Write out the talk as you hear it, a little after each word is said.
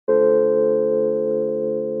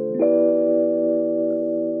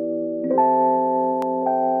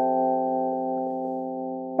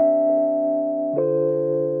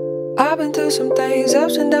through some things,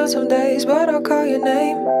 ups and downs some days, but I'll call your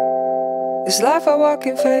name. This life I walk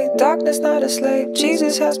in faith, darkness not a slave.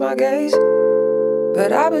 Jesus has my gaze,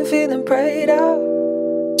 but I've been feeling prayed out,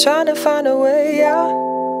 trying to find a way out.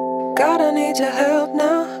 God, I need your help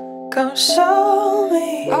now, come show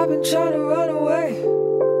me. I've been trying to run away,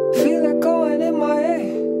 feel like going in my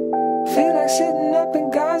head, feel like sitting up in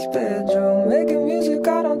God's bedroom, making music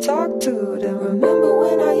I don't talk to. Then remember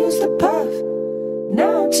when I used to puff,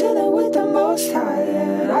 now I'm chilling with the Most High,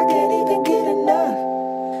 and I can't even get enough.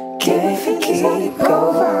 Can't keep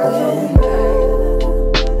going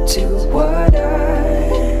back to what I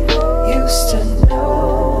used to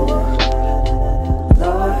know.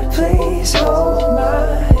 Lord, please hold my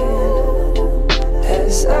hand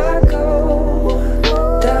as I go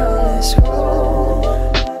down this road.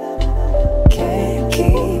 Can't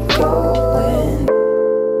keep going.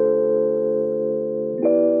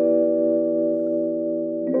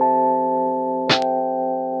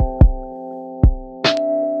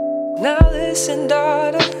 Now listen,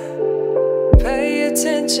 daughter, pay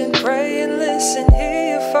attention, pray and listen,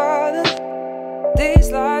 hear your father. These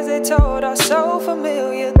lies they told are so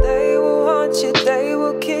familiar. They will haunt you, they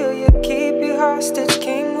will kill you, keep you hostage,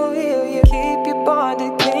 king will heal you, keep you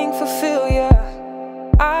bonded, king fulfill you.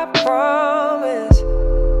 I promise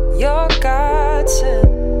your God sent,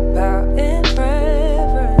 bow in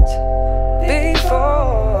reverence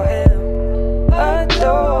before him,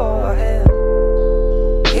 adore him.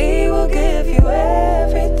 He will give you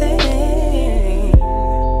everything.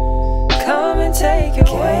 Come and take your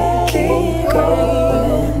way. Keep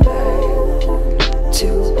going back to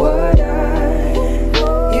what I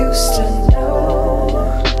used to know.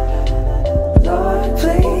 Lord,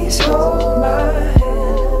 please hold my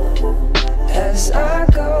hand as I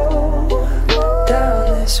go down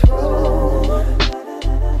this road.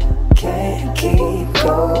 Can't keep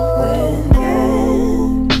going.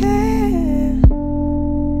 Can't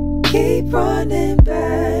keep running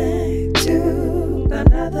back to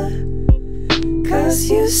another. 'Cause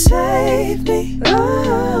you saved me,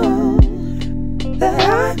 oh, that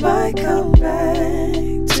I might come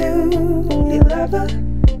back to your lover.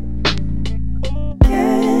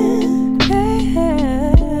 Can't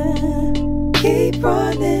keep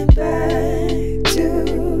running back to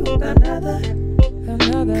another.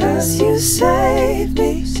 'Cause you saved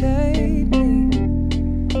me,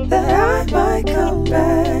 that I might come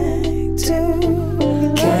back to.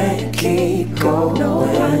 Can't keep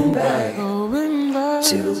going back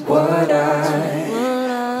to what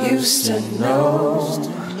I used to know.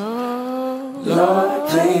 Lord,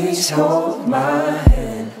 please hold my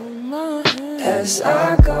hand as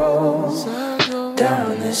I go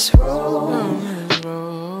down this road.